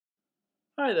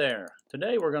Hi there.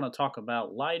 Today we're going to talk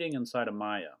about lighting inside of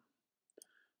Maya.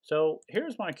 So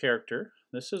here's my character.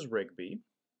 This is Rigby.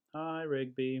 Hi,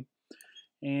 Rigby.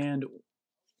 And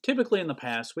typically in the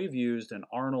past we've used an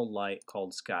Arnold light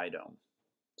called Skydome.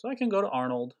 So I can go to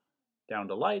Arnold, down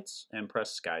to lights, and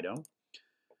press Skydome.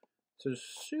 So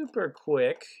super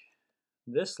quick,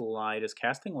 this light is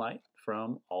casting light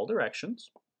from all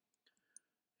directions.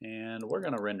 And we're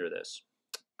going to render this.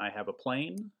 I have a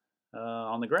plane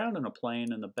on the ground and a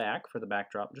plane in the back for the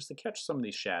backdrop just to catch some of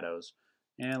these shadows.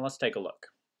 And let's take a look.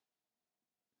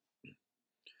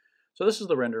 So this is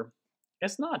the render.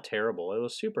 It's not terrible. It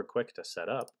was super quick to set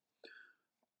up,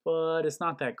 but it's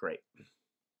not that great.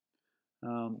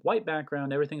 White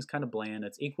background, everything's kind of bland.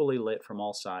 It's equally lit from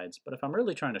all sides, but if I'm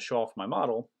really trying to show off my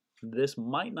model, this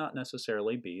might not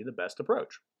necessarily be the best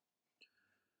approach.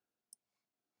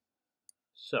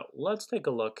 So let's take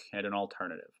a look at an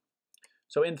alternative.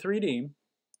 So in 3D,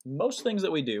 most things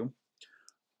that we do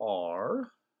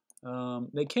are,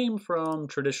 they came from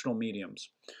traditional mediums.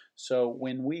 So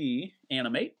when we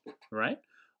animate, right,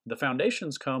 the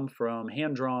foundations come from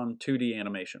hand-drawn 2D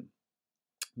animation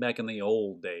back in the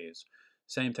old days.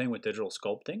 Same thing with digital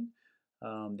sculpting.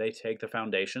 They take the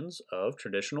foundations of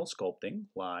traditional sculpting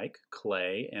like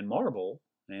clay and marble,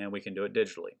 and we can do it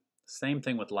digitally. Same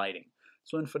thing with lighting.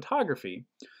 So in photography,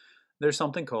 there's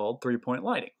something called three-point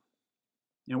lighting.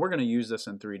 And we're going to use this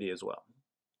in 3D as well.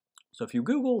 So if you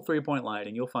Google three-point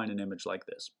lighting, you'll find an image like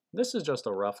this. This is just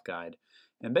a rough guide.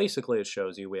 And basically it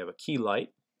shows you we have a key light,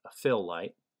 a fill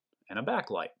light, and a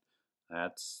backlight.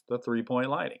 That's the three-point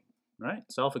lighting, right?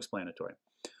 Self-explanatory.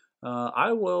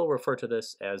 I will refer to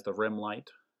this as the rim light,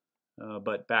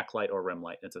 but backlight or rim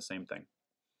light, it's the same thing.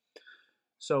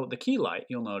 So the key light,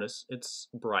 you'll notice it's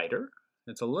brighter.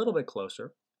 It's a little bit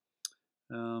closer.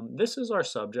 This is our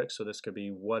subject, so this could be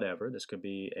whatever. This could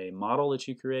be a model that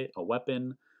you create, a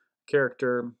weapon,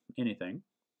 character, anything.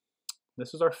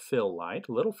 This is our fill light,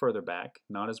 a little further back,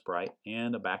 not as bright,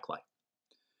 and a backlight.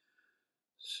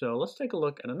 So let's take a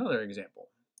look at another example.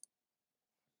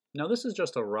 Now this is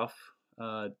just a rough,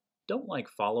 don't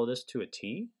follow this to a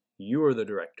T. You are the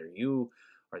director, you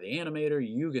are the animator,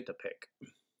 you get to pick,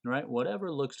 right? Whatever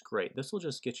looks great. This will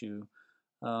just get you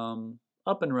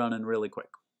up and running really quick.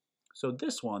 So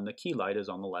this one, the key light is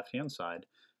on the left-hand side.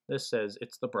 This says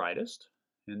it's the brightest,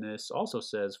 and this also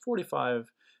says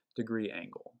 45-degree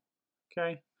angle.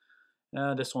 Okay,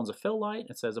 this one's a fill light.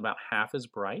 It says about half as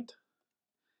bright,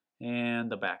 and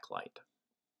the backlight.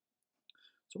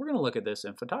 So we're going to look at this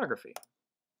in photography.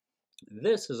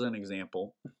 This is an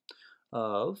example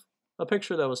of a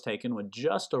picture that was taken with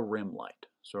just a rim light.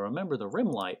 So remember, the rim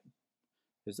light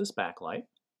is this backlight,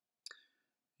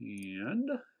 and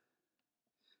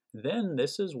then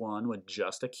this is one with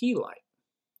just a key light.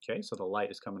 Okay, so the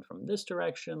light is coming from this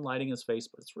direction, lighting his face,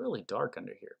 but it's really dark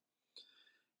under here.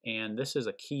 And this is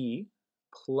a key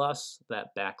plus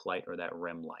that backlight or that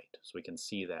rim light, so we can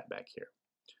see that back here.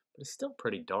 But it's still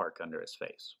pretty dark under his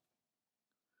face.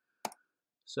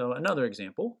 So another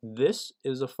example, this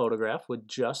is a photograph with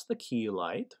just the key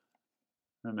light.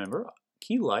 Remember,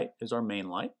 key light is our main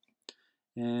light.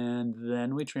 And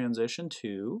then we transition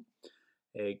to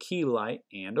a key light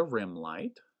and a rim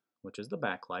light, which is the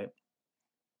backlight.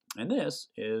 And this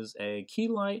is a key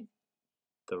light,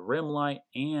 the rim light,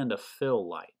 and a fill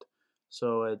light.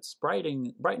 So it's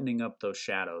brightening up those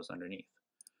shadows underneath.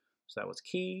 So that was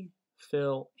key,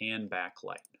 fill, and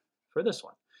backlight for this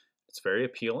one. It's very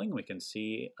appealing. We can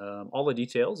see all the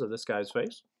details of this guy's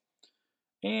face.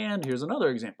 And here's another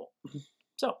example.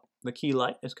 So the key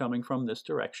light is coming from this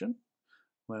direction.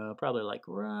 Well, probably like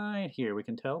right here, we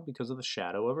can tell because of the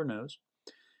shadow of her nose.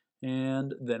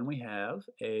 And then we have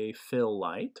a fill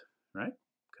light, right,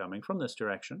 coming from this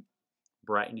direction,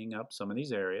 brightening up some of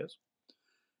these areas.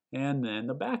 And then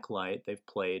the backlight, they've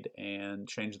played and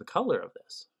changed the color of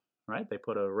this, right? They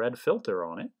put a red filter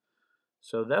on it.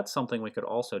 So that's something we could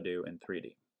also do in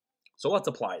 3D. So let's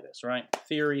apply this, right?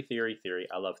 Theory, theory, theory.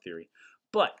 I love theory.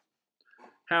 But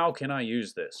how can I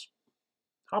use this?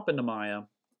 Hop into Maya.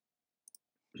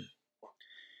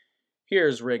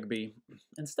 Here's Rigby.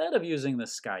 Instead of using the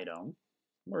Skydome,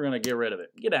 we're going to get rid of it.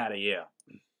 Get out of here.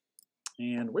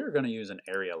 And we're going to use an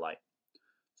area light.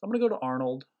 So I'm going to go to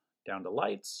Arnold, down to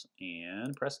lights,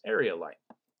 and press area light.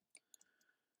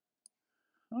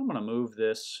 I'm going to move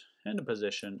this into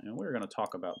position, and we're going to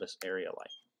talk about this area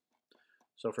light.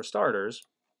 So for starters,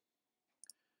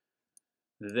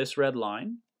 this red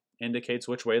line indicates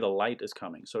which way the light is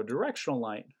coming. So directional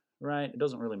light, right, it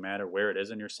doesn't really matter where it is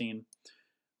in your scene.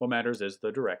 What matters is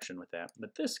the direction with that.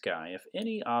 But this guy, if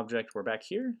any object were back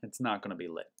here, it's not going to be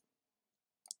lit.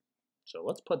 So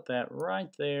let's put that right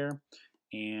there.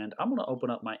 And I'm going to open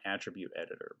up my attribute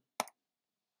editor.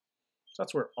 So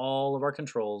that's where all of our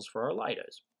controls for our light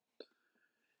is.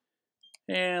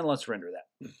 And let's render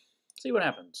that. See what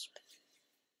happens.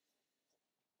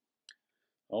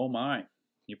 Oh my,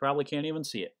 you probably can't even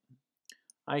see it.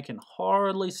 I can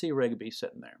hardly see Rigby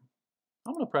sitting there.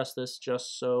 I'm going to press this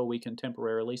just so we can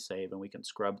temporarily save and we can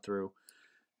scrub through.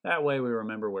 That way we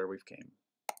remember where we've came.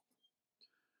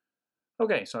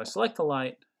 Okay, so I select the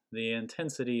light. The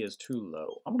intensity is too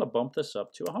low. I'm going to bump this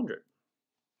up to 100.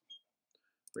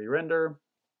 Re-render.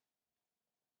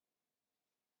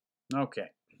 Okay,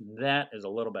 that is a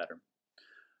little better.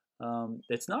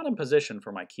 It's not in position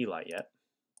for my key light yet,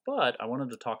 but I wanted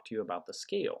to talk to you about the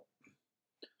scale.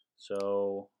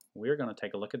 So we're going to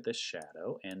take a look at this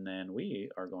shadow, and then we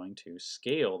are going to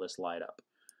scale this light up.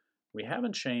 We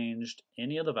haven't changed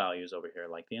any of the values over here,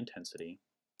 like the intensity,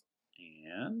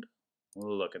 and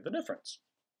look at the difference.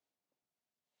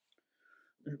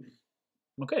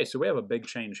 Okay, so we have a big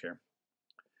change here.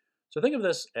 So think of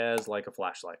this as like a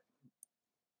flashlight.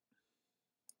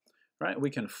 Right? We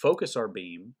can focus our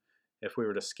beam if we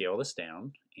were to scale this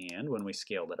down, and when we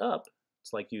scaled it up,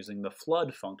 it's like using the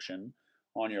flood function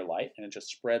on your light, and it just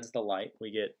spreads the light.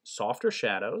 We get softer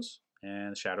shadows,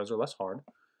 and shadows are less hard.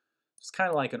 It's kind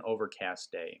of like an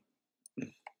overcast day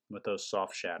with those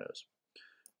soft shadows.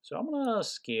 So I'm going to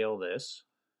scale this.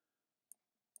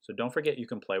 So don't forget you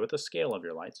can play with the scale of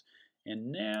your lights.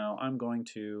 And now I'm going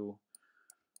to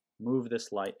move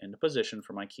this light into position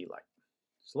for my key light.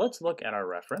 So let's look at our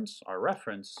reference. Our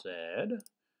reference said,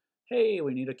 hey,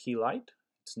 we need a key light.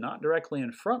 It's not directly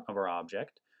in front of our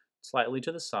object, slightly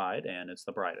to the side, and it's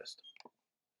the brightest.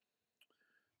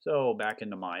 So back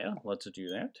into Maya, let's do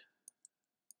that.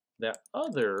 That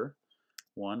other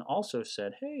one also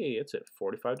said, hey, it's at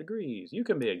 45 degrees. You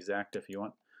can be exact if you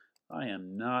want. I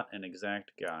am not an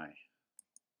exact guy.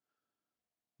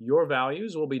 Your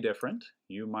values will be different.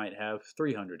 You might have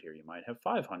 300 here. You might have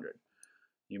 500.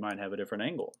 You might have a different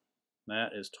angle. That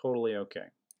is totally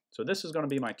okay. So this is going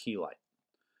to be my key light.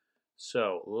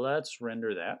 So let's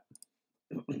render that.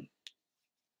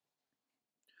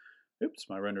 Oops,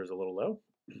 my render is a little low.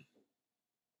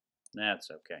 That's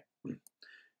okay.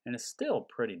 And it's still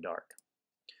pretty dark.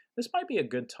 This might be a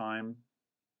good time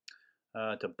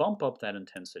to bump up that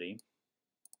intensity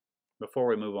before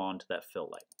we move on to that fill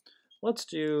light. Let's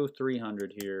do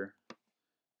 300 here.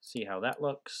 See how that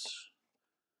looks.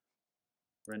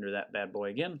 Render that bad boy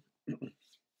again.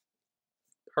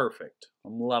 Perfect.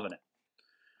 I'm loving it.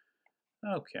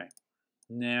 Okay.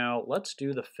 Now let's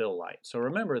do the fill light. So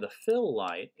remember, the fill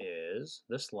light is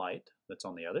this light that's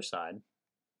on the other side,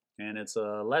 and it's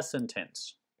less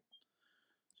intense.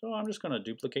 So I'm just going to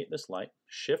duplicate this light,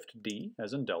 Shift D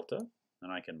as in Delta,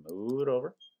 and I can move it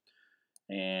over.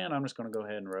 And I'm just going to go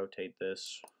ahead and rotate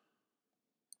this.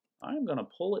 I'm going to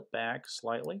pull it back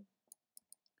slightly.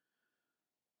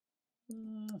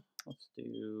 Let's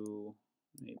do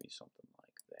maybe something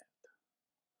like that.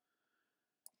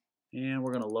 And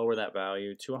we're going to lower that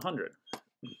value to 100.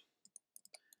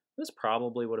 This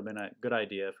probably would have been a good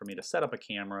idea for me to set up a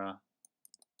camera.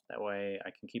 That way I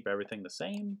can keep everything the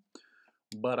same,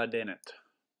 but I didn't.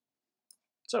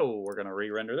 So we're going to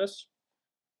re-render this.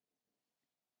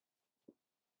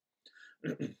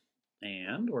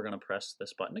 And we're going to press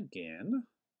this button again.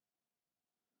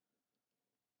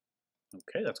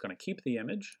 Okay, that's going to keep the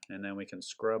image, and then we can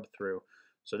scrub through.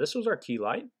 So this was our key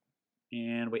light,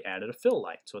 and we added a fill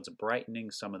light, so it's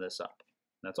brightening some of this up.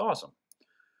 That's awesome.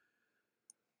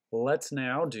 Let's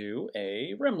now do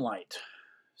a rim light.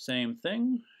 Same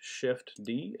thing, Shift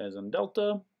D as in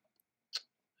Delta.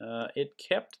 It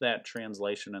kept that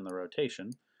translation and the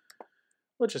rotation,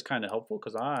 which is kind of helpful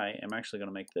because I am actually going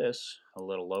to make this a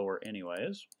little lower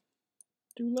anyways.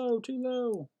 Too low, too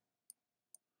low.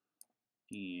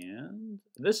 And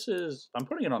this is, I'm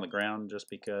putting it on the ground just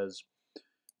because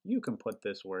you can put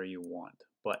this where you want,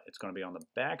 but it's going to be on the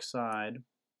back side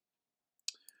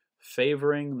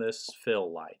favoring this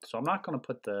fill light. So I'm not going to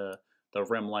put the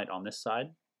rim light on this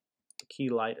side. The key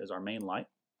light is our main light.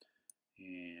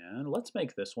 And let's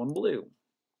make this one blue.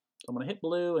 So I'm going to hit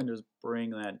blue and just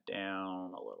bring that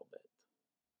down a little bit.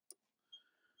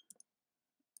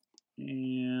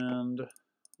 And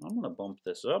I'm going to bump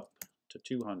this up to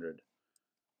 200.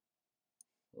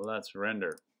 Let's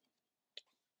render.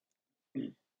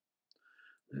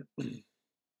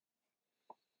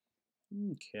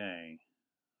 Okay.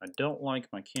 I don't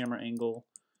like my camera angle.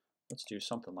 Let's do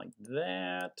something like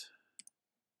that.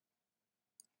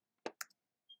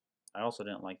 I also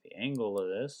didn't like the angle of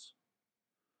this.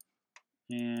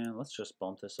 And let's just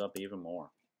bump this up even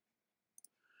more.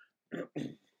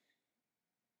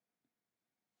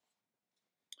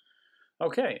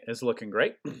 Okay, it's looking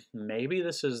great. Maybe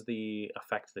this is the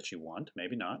effect that you want,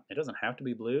 maybe not. It doesn't have to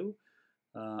be blue.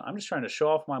 I'm just trying to show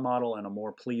off my model in a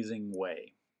more pleasing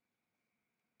way.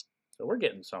 So we're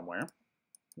getting somewhere.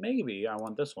 Maybe I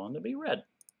want this one to be red.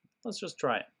 Let's just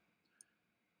try it.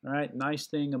 All right, nice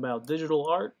thing about digital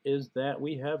art is that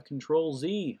we have Control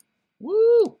Z.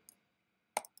 Woo!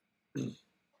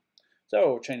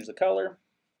 So change the color.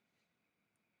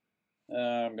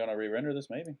 I'm gonna re-render this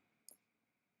maybe.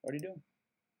 What are you doing?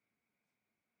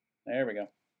 There we go.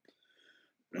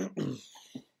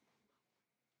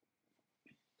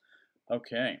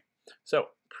 Okay, so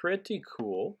pretty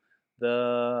cool.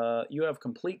 You have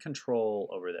complete control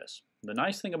over this. The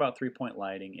nice thing about three-point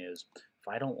lighting is if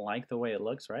I don't like the way it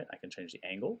looks, right, I can change the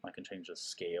angle, I can change the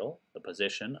scale, the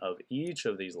position of each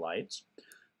of these lights.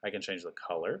 I can change the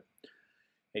color.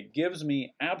 It gives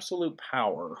me absolute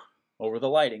power over the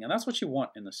lighting, and that's what you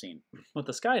want in the scene. With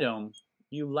the Sky Dome,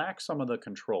 you lack some of the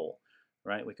control,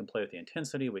 right? We can play with the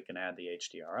intensity, we can add the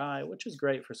HDRI, which is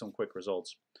great for some quick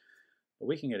results. But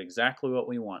we can get exactly what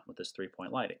we want with this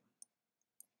three-point lighting.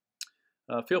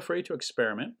 Feel free to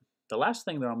experiment. The last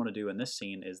thing that I'm going to do in this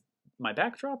scene is my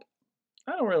backdrop.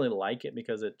 I don't really like it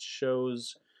because it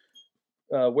shows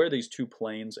where these two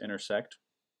planes intersect.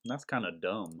 And that's kind of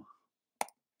dumb.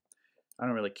 I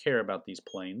don't really care about these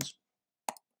planes.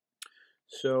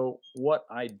 So what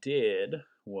I did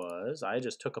was I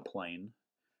just took a plane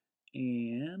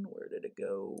and where did it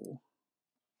go?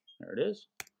 There it is.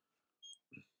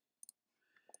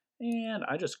 And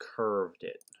I just curved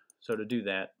it. So to do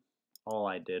that, all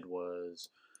I did was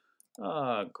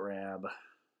grab,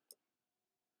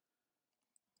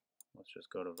 let's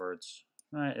just go to verts.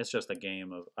 All right, it's just a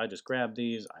game of, I just grabbed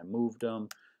these, I moved them,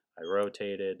 I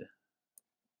rotated,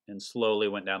 and slowly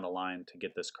went down the line to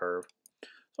get this curve.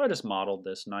 So I just modeled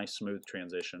this nice smooth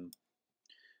transition.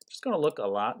 Just gonna look a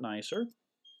lot nicer.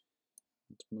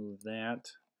 Let's move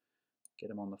that, get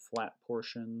them on the flat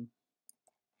portion.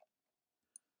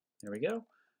 There we go.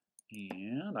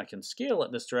 And I can scale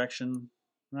it this direction,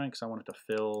 right, because I want it to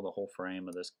fill the whole frame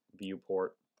of this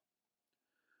viewport.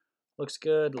 Looks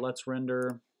good. Let's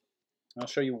render. I'll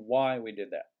show you why we did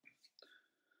that.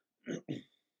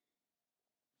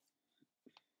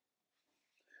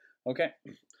 Okay,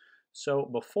 so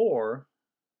before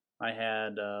I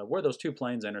had where those two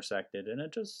planes intersected, and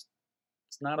it's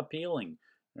not appealing,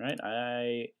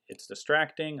 right? It's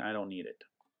distracting. I don't need it.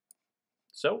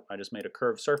 So I just made a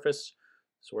curved surface.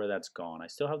 So where that's gone. I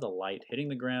still have the light hitting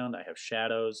the ground. I have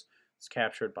shadows. It's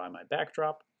captured by my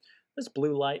backdrop. This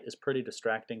blue light is pretty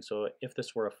distracting, so if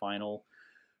this were a final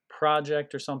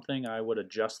project or something, I would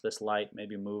adjust this light,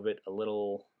 maybe move it a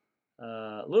little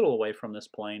away from this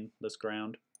plane, this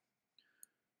ground.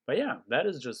 But yeah, that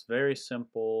is just very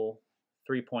simple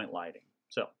three-point lighting.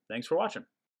 So thanks for watching.